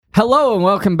Hello and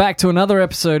welcome back to another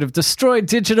episode of Destroy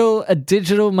Digital, a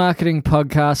digital marketing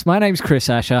podcast. My name's Chris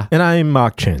Asher. And I'm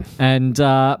Mark Chen. And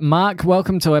Mark,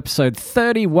 welcome to episode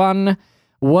 31.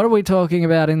 What are we talking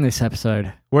about in this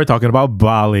episode? We're talking about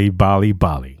Bali.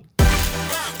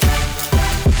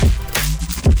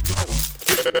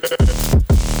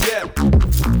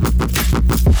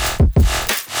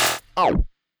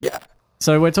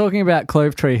 So we're talking about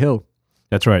Clove Tree Hill.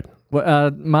 That's right.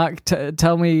 Mark,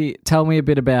 tell me a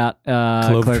bit about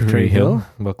Clove Tree Hill.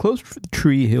 Well, Clove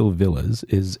Tree Hill Villas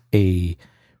is a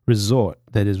resort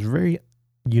that is very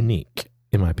unique,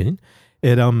 in my opinion.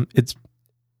 It's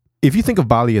if you think of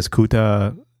Bali as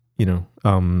Kuta,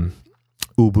 Ubud.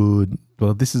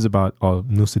 Well, this is about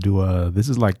Nusa Dua. This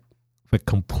is like the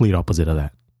complete opposite of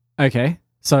that. Okay,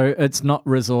 so it's not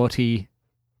resorty.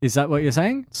 Is that what you're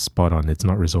saying? Spot on. It's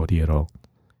not resorty at all.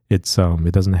 It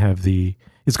doesn't have the.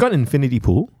 It's got an infinity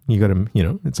pool. You got to,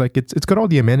 it's got all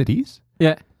the amenities.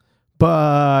 Yeah.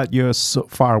 But you're so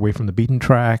far away from the beaten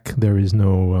track. There is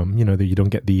no, you don't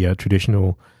get the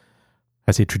traditional.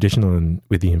 I say traditional and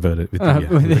with the inverted, with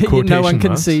the quotation no one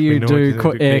can marks. see you do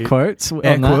air quotes.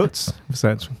 Air quotes.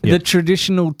 So the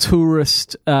traditional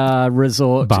tourist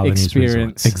resort Balinese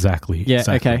experience. Resort. Exactly. Yeah.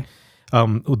 Exactly.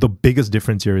 Okay. The biggest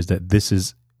difference here is that this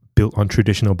is built on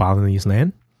traditional Balinese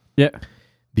land. Yeah.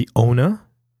 The owner,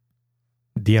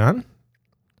 Dian,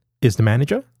 is the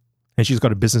manager, and she's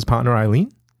got a business partner, Eileen,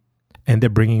 and they're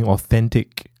bringing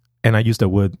authentic, and I use the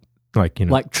word like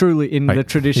truly in the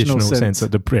traditional sense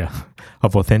of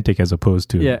of authentic as opposed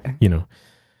to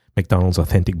McDonald's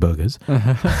authentic burgers.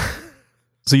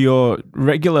 So your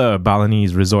regular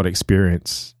Balinese resort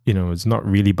experience, it's not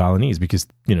really Balinese because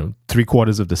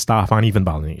 3/4 of the staff aren't even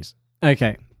Balinese.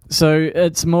 Okay. So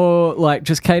it's more like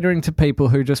just catering to people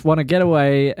who just want to get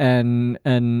away and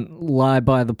lie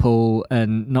by the pool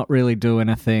and not really do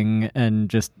anything and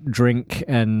just drink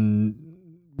and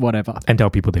whatever. And tell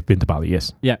people they've been to Bali,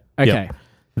 yes. Yeah, okay. Yep.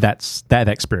 That's that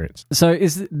experience. So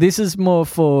this is more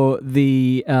for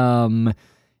the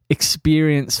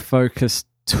experience-focused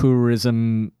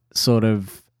tourism sort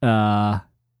of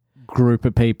group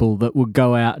of people that would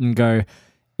go out and go,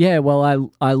 yeah,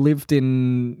 well, I lived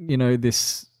in,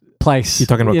 this place. You're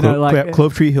talking about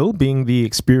Clove Tree Hill being the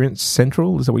experience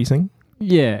central? Is that what you're saying?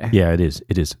 Yeah. Yeah, it is.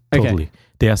 It is. Totally. Okay.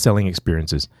 They are selling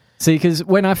experiences. See, because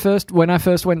when I first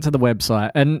went to the website,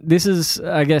 and this is,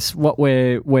 I guess, what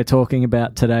we're talking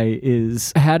about today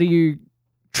is how do you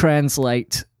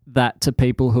translate that to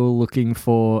people who are looking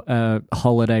for a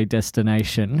holiday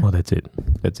destination? Well, that's it.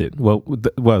 Well,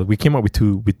 we came up with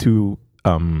two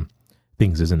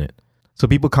things, isn't it? So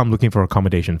people come looking for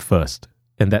accommodation first,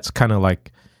 and that's kind of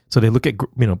like. So they look at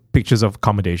pictures of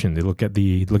accommodation. They look at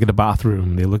the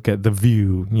bathroom. They look at the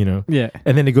view. Yeah.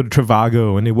 And then they go to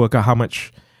Trivago and they work out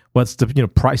what's the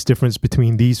but difference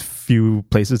between these few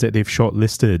places that they've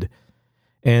shortlisted.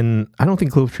 And I don't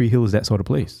think Clove Tree Hill is that sort of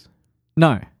place.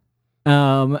 No.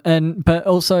 But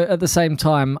also at the same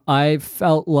time, I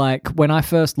felt like when I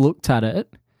first looked at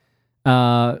it,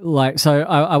 I went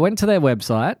to their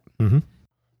website. Mm-hmm.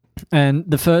 And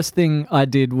the first thing I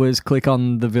did was click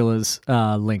on the villas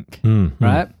link,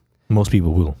 right? Most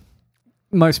people will.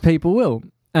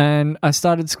 And I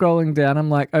started scrolling down.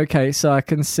 I'm like, okay, so I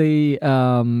can see, there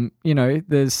are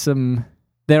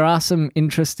some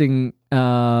interesting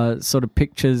sort of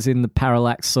pictures in the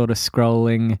parallax sort of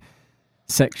scrolling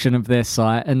section of their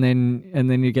site, and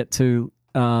then you get to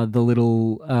the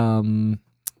little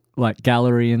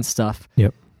gallery and stuff.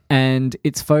 Yep. And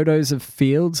it's photos of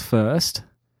fields first.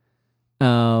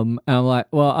 And I'm like,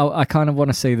 well, I kind of want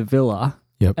to see the villa.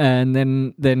 Yep. And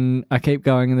then I keep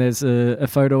going, and there's a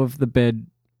photo of the bed,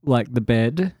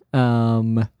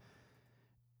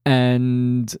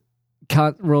 and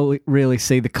can't really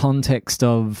see the context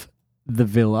of the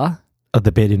villa. Of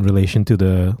the bed in relation to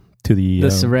the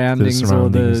surroundings or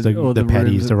the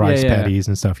patties, rooms. the rice patties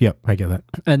and stuff. Yep, I get that.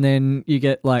 And then you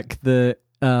get like the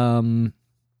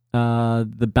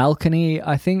balcony,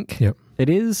 I think. Yep. It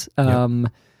is.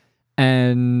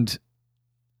 And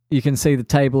you can see the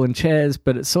table and chairs,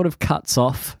 but it sort of cuts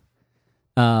off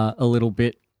a little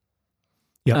bit.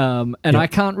 Yep. I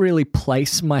can't really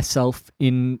place myself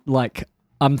in,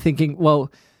 I'm thinking,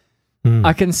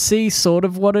 I can see sort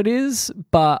of what it is,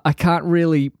 but I can't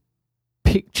really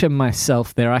picture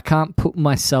myself there. I can't put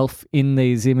myself in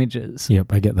these images.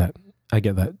 Yep, I get that. I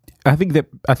think the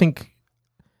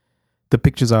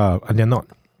pictures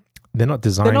they're not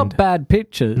designed. They're not bad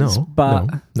pictures. No, they're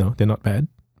not bad.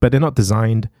 But they're not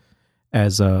designed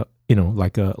as they're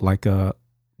not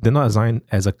designed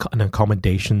as an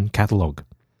accommodation catalog.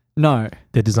 No.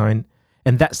 They're designed,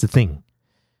 and that's the thing.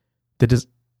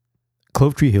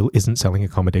 Clove Tree Hill isn't selling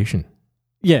accommodation.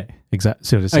 Yeah. Exactly.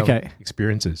 So they're selling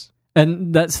experiences.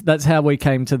 And that's how we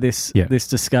came to this this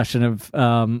discussion of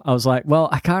I was like, well,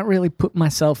 I can't really put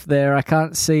myself there. I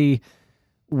can't see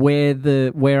where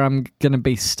I'm going to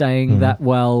be staying that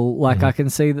well. Like I can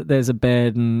see that there's a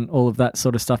bed and all of that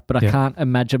sort of stuff, but I can't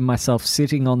imagine myself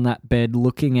sitting on that bed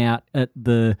looking out at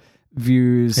the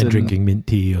views and drinking mint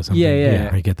tea or something. Yeah,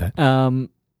 I get that.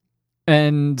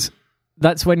 And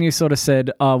that's when you sort of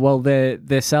said, oh, well,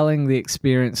 they're selling the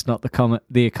experience, not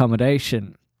the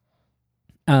accommodation.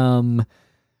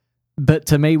 But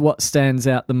to me, what stands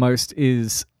out the most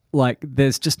is like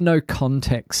there's just no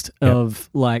context of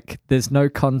there's no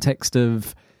context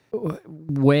of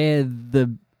where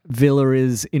the villa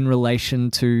is in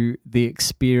relation to the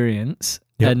experience,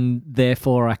 and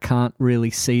therefore I can't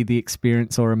really see the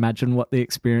experience or imagine what the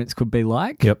experience could be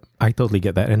like. Yep, I totally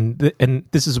get that, and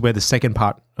this is where the second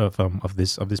part of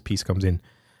this piece comes in.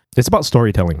 It's about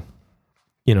storytelling.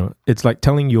 You know, it's like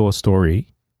telling your story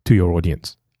to your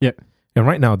audience. Yep. And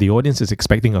right now, the audience is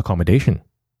expecting accommodation,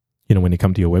 you know, when they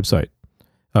come to your website,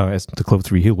 as the Clove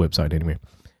Tree Hill website anyway.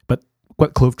 But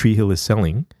what Clove Tree Hill is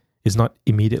selling is not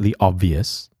immediately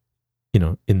obvious, you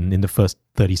know, in the first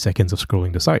 30 seconds of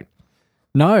scrolling the site.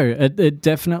 No, it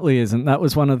definitely isn't. That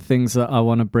was one of the things that I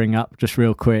want to bring up just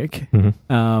real quick.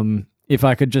 If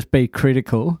I could just be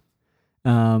critical.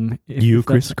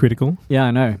 Chris, critical? Yeah,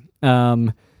 I know.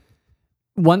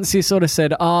 Once you sort of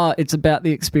said, it's about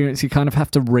the experience, you kind of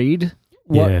have to read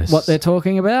what they're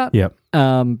talking about. Yep.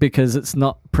 Because it's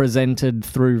not presented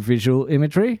through visual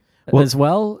imagery as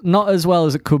well. Not as well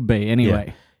as it could be anyway.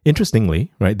 Yeah.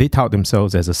 Interestingly, right, they tout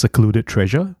themselves as a secluded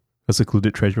treasure. A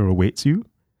secluded treasure awaits you.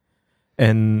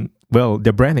 And, well,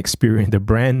 their brand experience,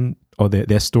 or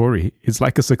their story is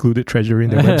like a secluded treasure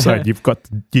in their website. You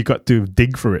got to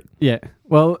dig for it. Yeah.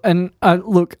 Well, and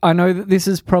look, I know that this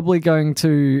is probably going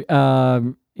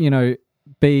to,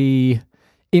 be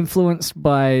influenced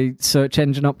by search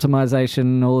engine optimization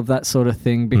and all of that sort of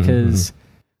thing, because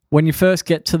when you first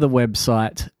get to the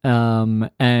website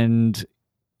and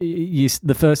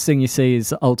the first thing you see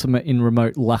is ultimate in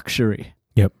remote luxury.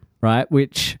 Yep. Right?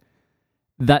 Which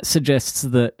that suggests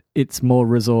that it's more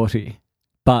resorty,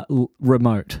 but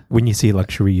remote. When you see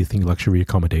luxury, you think luxury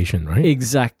accommodation, right?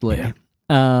 Exactly. Yeah.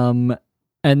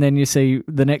 And then you see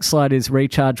the next slide is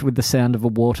recharge with the sound of a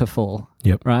waterfall.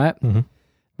 Yep. Right? Mm-hmm.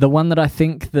 The one that I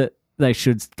think that they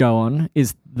should go on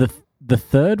is the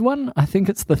third one. I think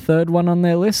it's the third one on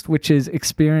their list, which is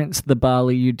experience the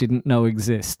Bali you didn't know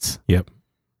exists. Yep.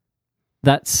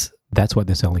 That's what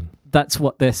they're selling. That's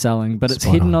what they're selling, but it's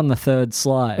hidden on the third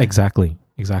slide. Exactly.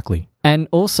 And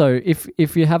also,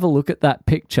 if you have a look at that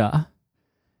picture,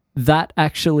 that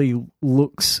actually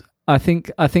looks... I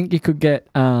think you could get...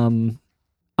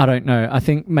 I don't know. I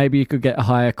think maybe you could get a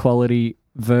higher quality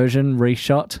version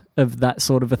reshot of that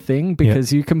sort of a thing,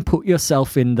 because you can put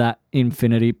yourself in that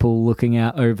infinity pool looking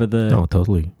out over the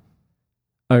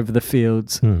over the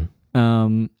fields.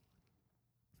 And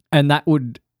that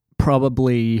would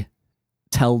probably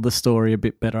tell the story a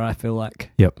bit better, I feel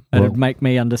like. Yep. And it'd make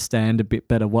me understand a bit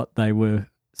better what they were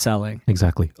selling.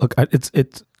 Exactly. Look,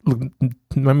 look,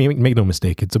 I mean, make no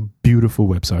mistake, it's a beautiful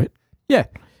website. Yeah.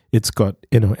 It's got,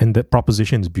 and the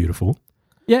proposition is beautiful.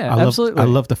 Yeah, absolutely. I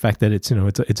love the fact that it's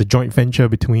a joint venture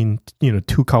between,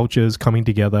 two cultures coming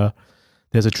together.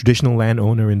 There's a traditional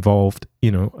landowner involved,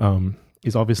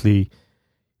 is obviously,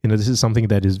 this is something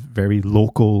that is very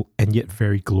local and yet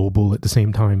very global at the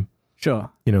same time. Sure.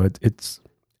 I mean,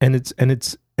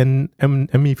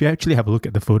 if you actually have a look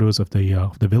at the photos of the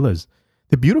villas,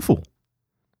 they're beautiful.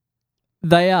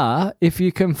 They are, if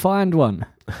you can find one.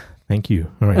 Thank you.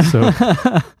 All right, so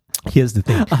here's the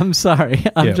thing. I'm sorry.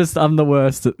 I'm the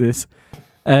worst at this.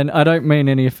 And I don't mean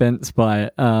any offense by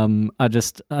it.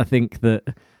 I think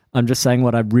that I'm just saying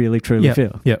what I really truly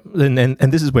feel. Yeah.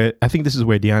 And this is where, I think this is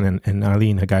where Diane and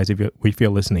Arlene, guys, if you're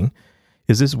listening,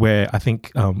 is this where I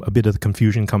think a bit of the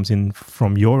confusion comes in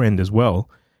from your end as well.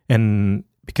 And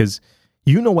because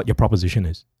you know what your proposition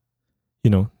is.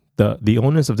 The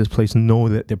owners of this place know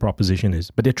that their proposition is,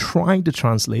 but they're trying to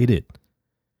translate it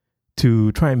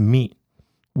to try and meet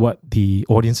what the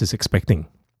audience is expecting.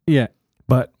 Yeah.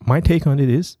 But my take on it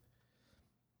is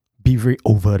be very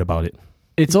overt about it.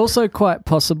 It's also quite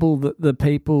possible that the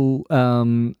people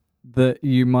that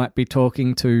you might be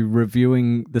talking to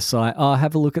reviewing the site,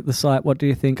 have a look at the site, what do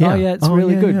you think? Yeah. It's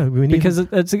really good. Yeah. Because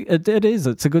it's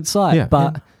a good site. Yeah.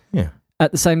 But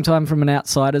at the same time, from an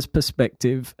outsider's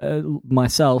perspective,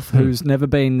 myself, who's never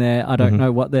been there, I don't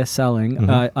know what they're selling,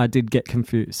 I did get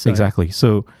confused. So. Exactly.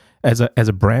 So, as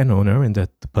a brand owner and the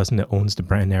person that owns the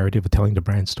brand narrative or telling the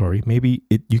brand story, maybe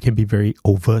you can be very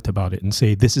overt about it and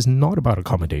say, this is not about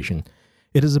accommodation.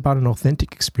 It is about an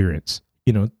authentic experience.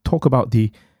 Talk about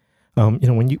the,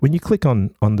 when you click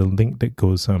on the link that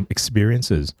goes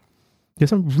experiences, there's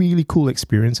some really cool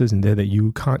experiences in there that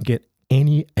you can't get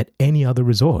at any other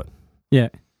resort. Yeah.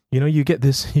 You get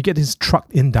this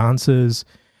trucked in dancers.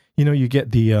 You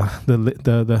get the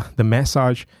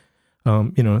massage.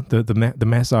 The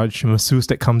massage masseuse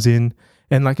that comes in,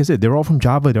 and like I said, they're all from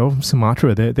Java, they're all from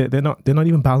Sumatra. They're not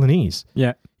even Balinese.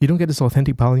 Yeah, you don't get this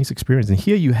authentic Balinese experience. And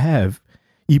here you have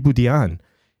Ibu Dian,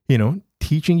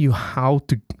 teaching you how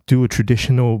to do a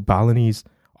traditional Balinese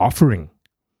offering.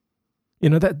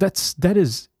 That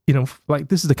is like,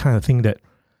 this is the kind of thing that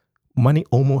money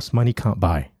can't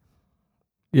buy.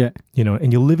 Yeah,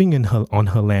 and you're living on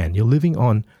her land. You're living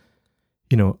on,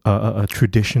 a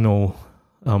traditional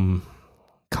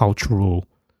cultural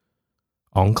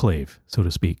enclave, so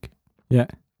to speak. Yeah.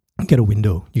 You get a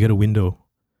window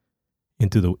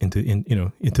into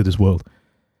this world.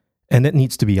 And that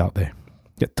needs to be out there.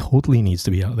 It totally needs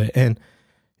to be out there. And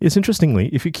it's interestingly,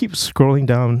 if you keep scrolling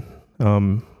down,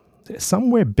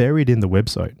 somewhere buried in the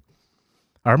website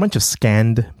are a bunch of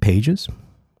scanned pages.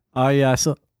 Oh yeah, I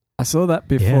saw that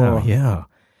before. Yeah.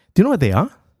 Do you know what they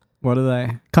are? What are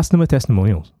they? Customer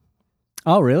testimonials.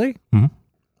 Oh really? Mm-hmm.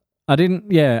 I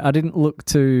didn't look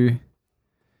to,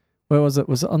 where was it?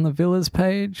 Was it on the villas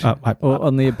page or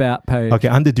on the about page? Okay,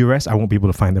 under duress, I won't be able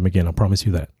to find them again. I promise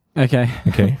you that. Okay.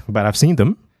 But I've seen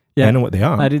them. Yeah. I know what they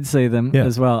are. I did see them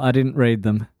as well. I didn't read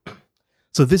them.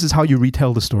 So this is how you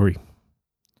retell the story.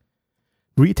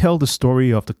 Retell the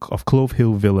story of Clove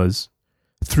Hill Villas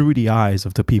through the eyes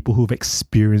of the people who've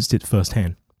experienced it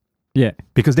firsthand. Yeah.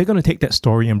 Because they're going to take that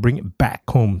story and bring it back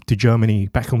home to Germany,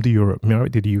 back home to Europe,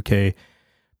 to the UK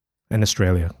and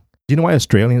Australia. Do you know why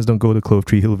Australians don't go to Clove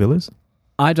Tree Hill Villas?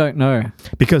 I don't know.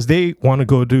 Because they want to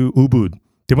go to Ubud.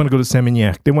 They want to go to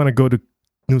Seminyak. They want to go to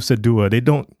Nusa Dua. They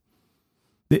don't.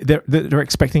 They're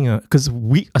expecting because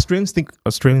Australians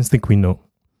think we know.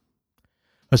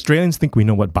 Australians think we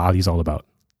know what Bali is all about.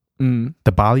 Mm.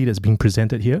 The Bali that's being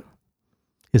presented here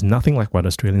is nothing like what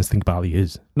Australians think Bali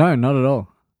is. No, not at all.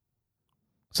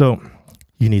 So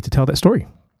you need to tell that story.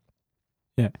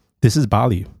 Yeah. This is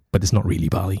Bali, but it's not really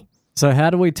Bali. So how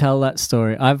do we tell that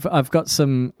story? I've got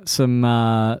some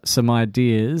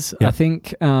ideas. Yeah. I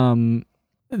think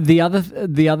the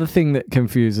other thing that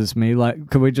confuses me, like,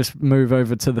 could we just move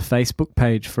over to the Facebook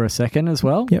page for a second as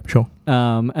well? Yep, sure.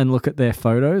 And look at their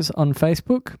photos on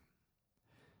Facebook.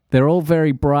 They're all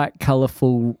very bright,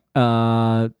 colourful,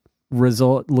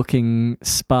 resort-looking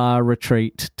spa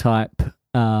retreat type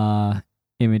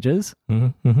images,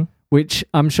 which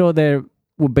I'm sure there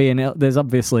would be there's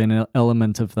obviously an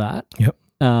element of that. Yep.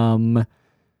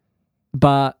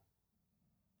 But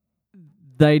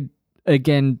they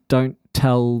again don't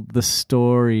tell the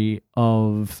story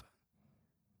of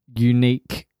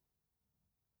unique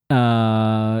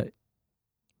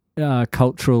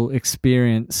cultural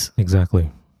experience.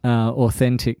 Exactly.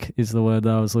 Authentic is the word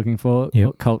that I was looking for.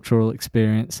 Yep. Cultural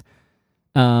experience.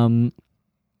 I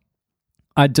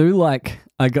do like.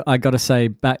 I got to say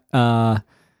back.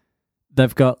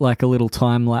 They've got like a little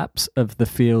time lapse of the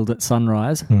field at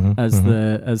sunrise as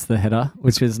the header,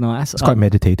 which is nice. It's quite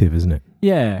meditative, isn't it?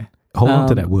 Yeah. Hold on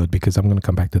to that word because I'm going to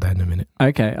come back to that in a minute.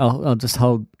 Okay, I'll just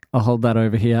hold that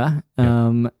over here.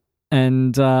 Yeah.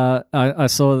 And I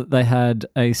saw that they had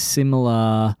a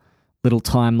similar little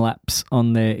time lapse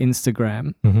on their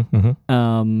Instagram.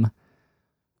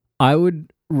 I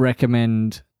would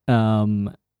recommend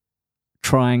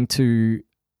trying to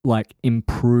like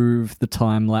improve the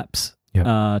time lapse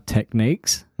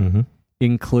techniques.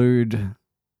 Include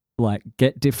like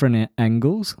get different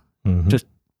angles. Just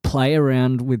play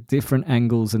around with different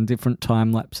angles and different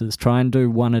time lapses. Try and do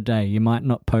one a day. You might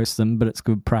not post them, but it's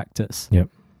good practice. Yep.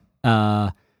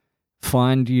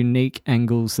 Find unique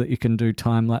angles that you can do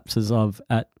time lapses of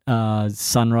at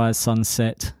sunrise,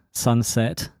 sunset,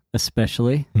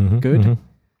 especially. Good.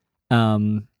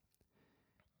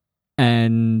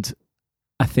 And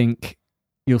I think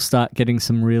you'll start getting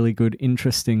some really good,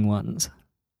 interesting ones.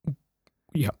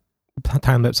 Yeah.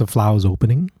 Time lapse of flowers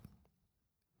opening.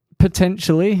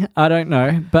 Potentially, I don't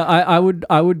know, but I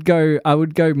would go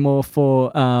more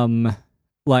for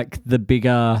like the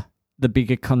bigger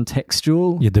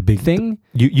contextual the big thing.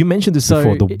 You mentioned this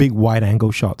before, the big wide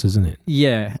angle shots, isn't it?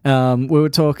 Yeah. We were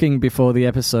talking before the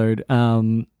episode,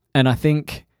 and I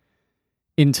think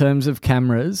in terms of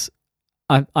cameras,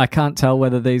 I can't tell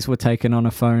whether these were taken on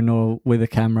a phone or with a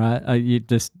camera. You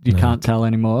can't tell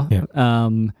anymore. Yeah.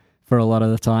 For a lot of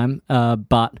the time,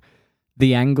 but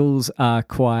the angles are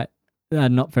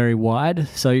not very wide,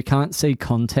 so you can't see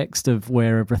context of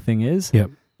where everything is. Yep.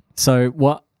 So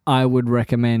what I would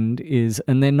recommend is,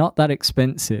 and they're not that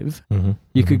expensive, Mm-hmm.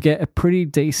 you could get a pretty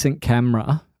decent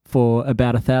camera for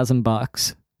about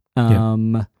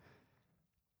 $1,000,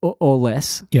 or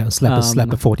less. Yeah, slap a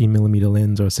 14mm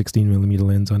lens or a 16mm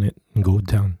lens on it and go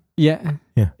down. Yeah,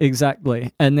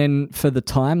 exactly. And then for the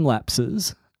time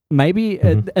lapses, maybe,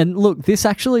 and look, this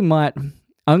actually might,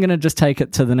 I'm going to just take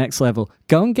it to the next level.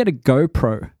 Go and get a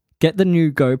GoPro. Get the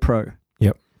new GoPro.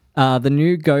 Yep. The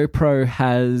new GoPro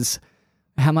has,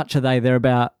 how much are they? They're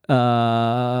about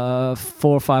 $400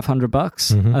 or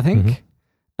 $500, I think.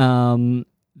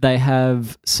 They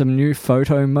have some new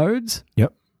photo modes.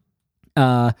 Yep.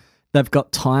 They've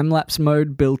got time-lapse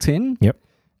mode built in. Yep.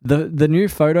 The new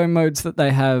photo modes that they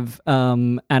have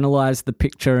analyze the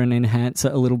picture and enhance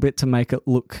it a little bit to make it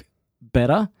look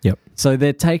better. Yep. So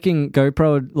they're taking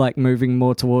GoPro, like moving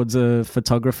more towards a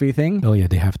photography thing. Oh yeah,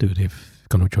 they have to. They've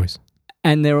got no choice.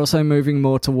 And they're also moving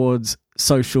more towards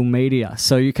social media.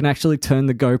 So you can actually turn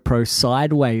the GoPro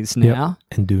sideways now.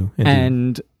 Yep.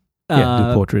 And do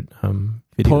portrait videos.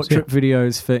 Portrait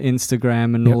videos for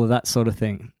Instagram and all of that sort of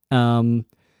thing.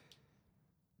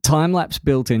 Time-lapse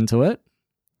built into it.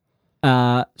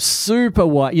 Super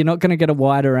wide. You're not going to get a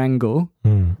wider angle,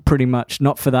 pretty much,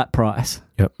 not for that price.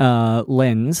 Yep.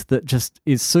 Lens that just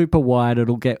is super wide.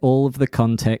 It'll get all of the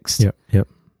context. Yep.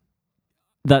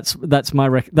 That's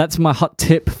my hot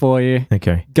tip for you.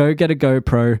 Okay. Go get a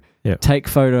GoPro. Yep. Take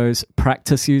photos.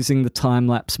 Practice using the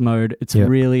time-lapse mode. It's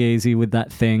really easy with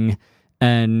that thing.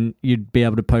 And you'd be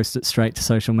able to post it straight to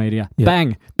social media. Yep.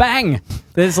 Bang! Bang!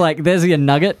 There's your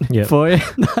nugget for you.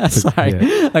 Sorry,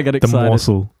 I got excited. The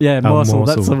morsel. Yeah, morsel.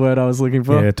 That's the word I was looking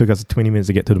for. Yeah, it took us 20 minutes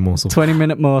to get to the morsel.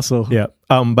 20-minute morsel. Yeah.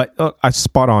 But I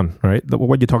spot on, right?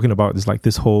 What you're talking about is like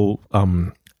this whole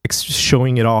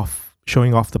showing off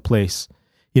the place.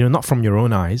 Not from your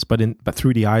own eyes, but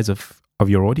through the eyes of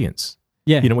your audience.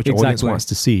 Yeah, what your audience wants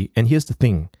to see. And here's the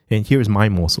thing. And here's my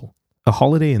morsel. A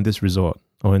holiday in this resort.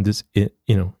 Or in this,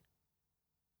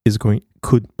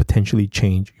 could potentially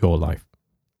change your life.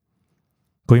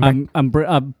 Going back, I'm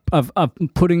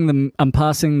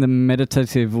passing the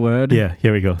meditative word. Yeah,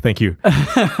 here we go. Thank you.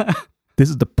 This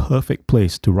is the perfect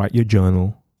place to write your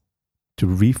journal, to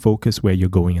refocus where you're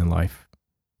going in life,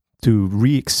 to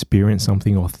re-experience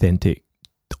something authentic,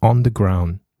 on the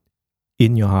ground,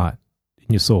 in your heart,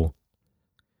 in your soul,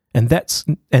 and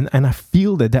I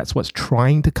feel that's what's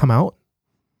trying to come out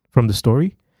from the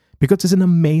story, because it's an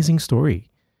amazing story.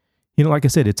 Like I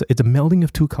said, it's a melding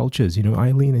of two cultures.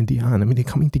 Eileen and Diane. I mean, they're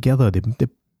coming together. They're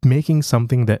making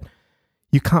something that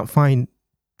you can't find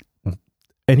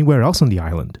anywhere else on the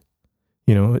island.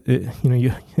 You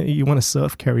want to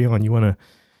surf, carry on. You want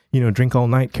to, drink all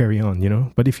night, carry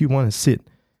on. But if you want to sit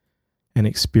and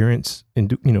experience and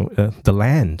do, the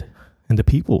land and the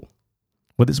people,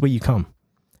 well, this is where you come,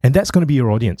 and that's going to be your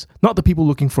audience, not the people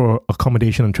looking for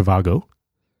accommodation in Trivago.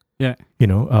 Yeah.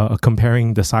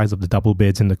 Comparing the size of the double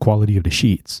beds and the quality of the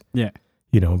sheets. Yeah.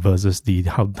 Versus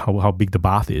how big the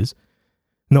bath is.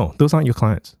 No, those aren't your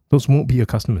clients. Those won't be your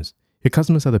customers. Your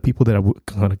customers are the people that are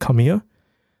going to come here.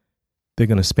 They're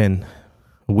going to spend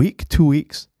a week, 2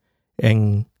 weeks,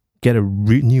 and get a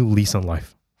new lease on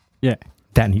life. Yeah.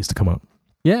 That needs to come up.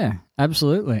 Yeah,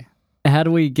 absolutely. How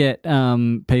do we get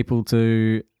people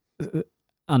to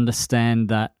understand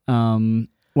that?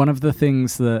 One of the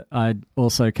things that I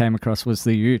also came across was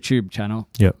the YouTube channel.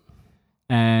 Yep.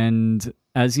 And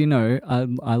as you know,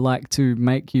 I like to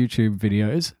make YouTube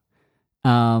videos.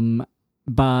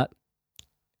 But,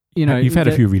 you've had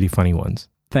a few really funny ones.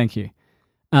 Thank you.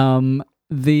 There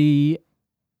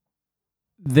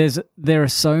are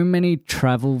so many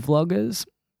travel vloggers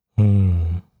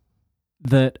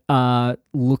that are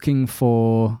looking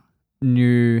for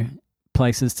new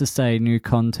places to stay, new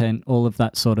content, all of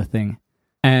that sort of thing.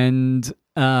 And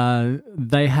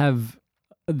they have,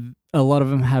 a lot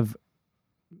of them have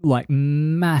like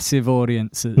massive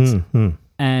audiences.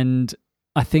 And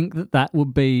I think that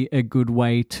would be a good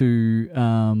way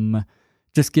to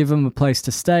just give them a place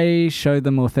to stay, show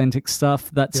them authentic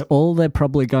stuff. That's all they're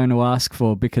probably going to ask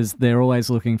for, because they're always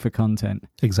looking for content.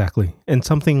 Exactly. And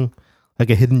something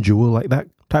like a hidden jewel like that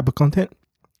type of content,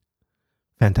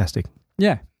 fantastic.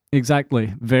 Yeah.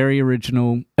 Exactly. Very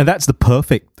original. And that's the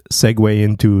perfect segue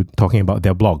into talking about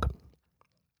their blog.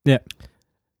 Yeah.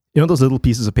 Those little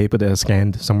pieces of paper that are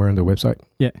scanned somewhere on their website?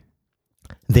 Yeah.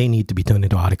 They need to be turned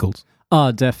into articles.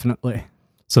 Oh, definitely.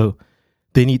 So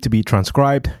they need to be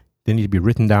transcribed. They need to be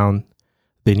written down.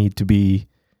 They need to be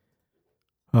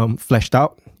fleshed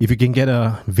out. If you can get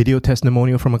a video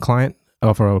testimonial from a client,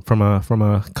 from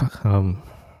a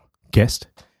guest.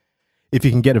 If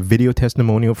you can get a video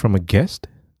testimonial from a guest,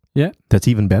 yeah, that's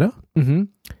even better.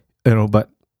 Mm-hmm. But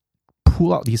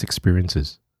pull out these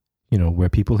experiences, where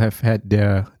people have had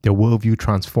their worldview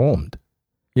transformed.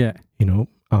 Yeah,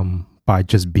 by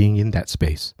just being in that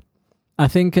space. I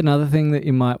think another thing that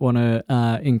you might want to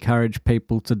encourage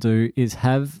people to do is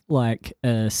have like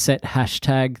a set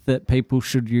hashtag that people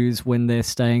should use when they're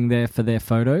staying there for their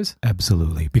photos.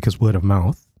 Absolutely, because word of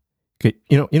mouth. Okay,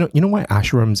 you know why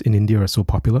ashrams in India are so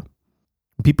popular?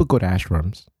 People go to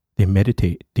ashrams, they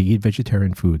meditate, they eat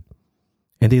vegetarian food,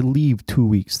 and they leave 2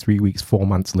 weeks, 3 weeks, 4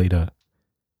 months later,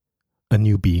 a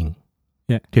new being.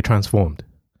 Yeah, they're transformed.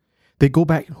 They go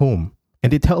back home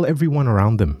and they tell everyone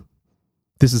around them,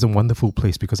 this is a wonderful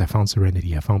place because I found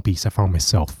serenity, I found peace, I found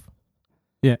myself.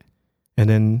 Yeah. And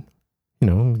then,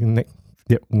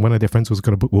 one of their friends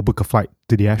will book a flight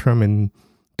to the ashram and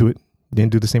do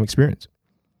the same experience.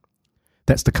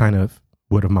 That's the kind of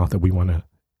word of mouth that we want to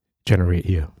generate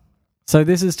here. So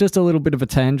this is just a little bit of a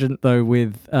tangent though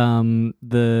with the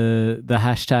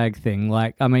hashtag thing.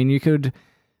 Like, I mean, you could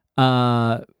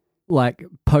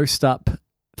post up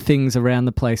things around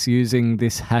the place using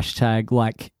this hashtag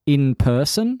like in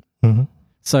person. Mm-hmm.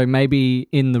 So maybe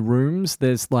in the rooms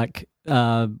there's like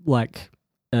a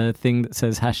thing that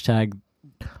says hashtag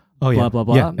blah blah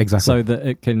blah. Yeah, exactly. So that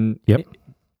it can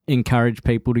encourage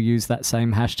people to use that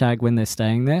same hashtag when they're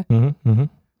staying there. Mm-hmm,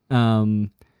 mm-hmm.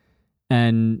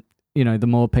 And the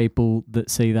more people that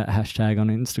see that hashtag on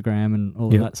Instagram and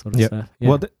all of that sort of stuff. Yeah.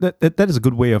 Well, that is a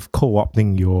good way of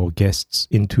co-opting your guests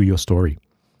into your story.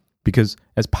 Because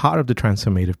as part of the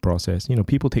transformative process,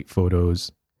 people take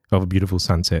photos of a beautiful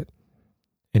sunset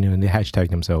and they hashtag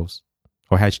themselves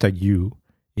or hashtag you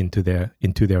into their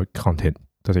content.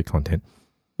 Does it content?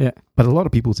 Yeah. But a lot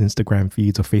of people's Instagram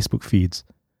feeds or Facebook feeds,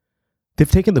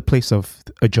 they've taken the place of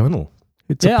a journal.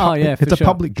 It's a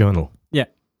public journal. Yeah.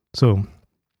 So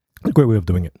a great way of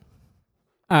doing it.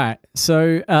 All right.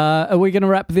 So are we going to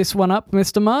wrap this one up,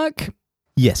 Mr. Mark?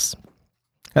 Yes.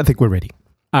 I think we're ready.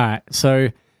 All right. So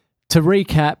to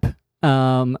recap,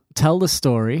 tell the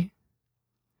story,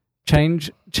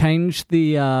 change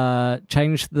the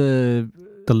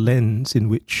lens in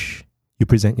which you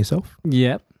present yourself.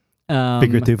 Yep.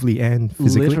 Figuratively and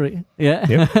physically. Literally.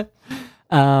 Yeah.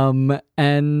 Yep.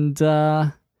 And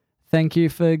thank you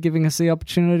for giving us the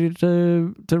opportunity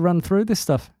to run through this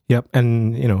stuff. Yep.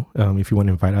 And, if you want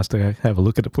to invite us to have a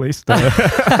look at the place,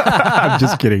 I'm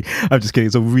just kidding.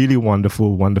 It's a really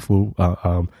wonderful, wonderful,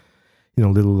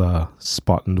 little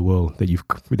spot in the world that you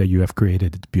have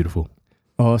created. It's beautiful.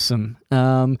 Awesome.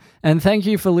 And thank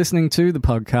you for listening to the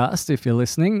podcast, if you're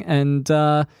listening. And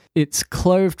it's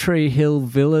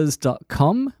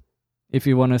clovetreehillvillas.com if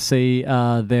you want to see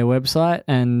their website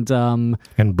and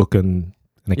book an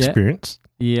experience.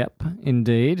 Yep,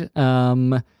 indeed.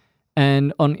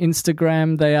 And on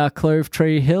Instagram, they are Clove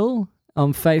Tree Hill.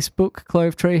 On Facebook,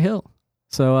 Clove Tree Hill.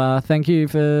 So thank you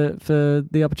for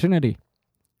the opportunity.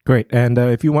 Great. And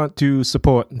if you want to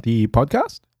support the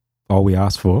podcast, all we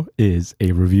ask for is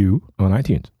a review on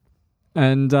iTunes.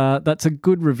 And that's a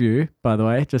good review, by the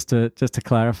way, just to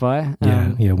clarify.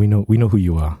 Yeah, we know who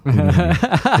you are.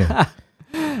 Yeah.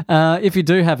 If you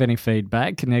do have any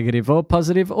feedback, negative or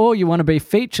positive, or you want to be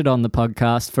featured on the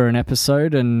podcast for an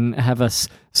episode and have us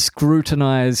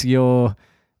scrutinize your...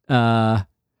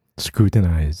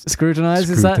 Scrutinize. Is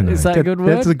that a good word?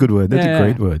 That's a good word. That's a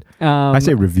great word. I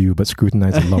say review, but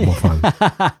scrutinize is a lot more fun.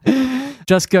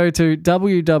 Just go to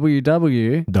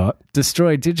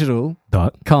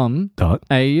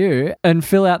www.destroydigital.com.au and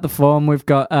fill out the form. We've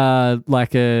got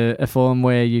a form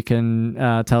where you can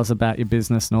tell us about your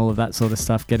business and all of that sort of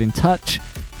stuff. Get in touch.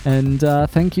 And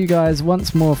thank you guys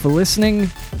once more for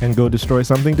listening. And go destroy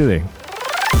something today.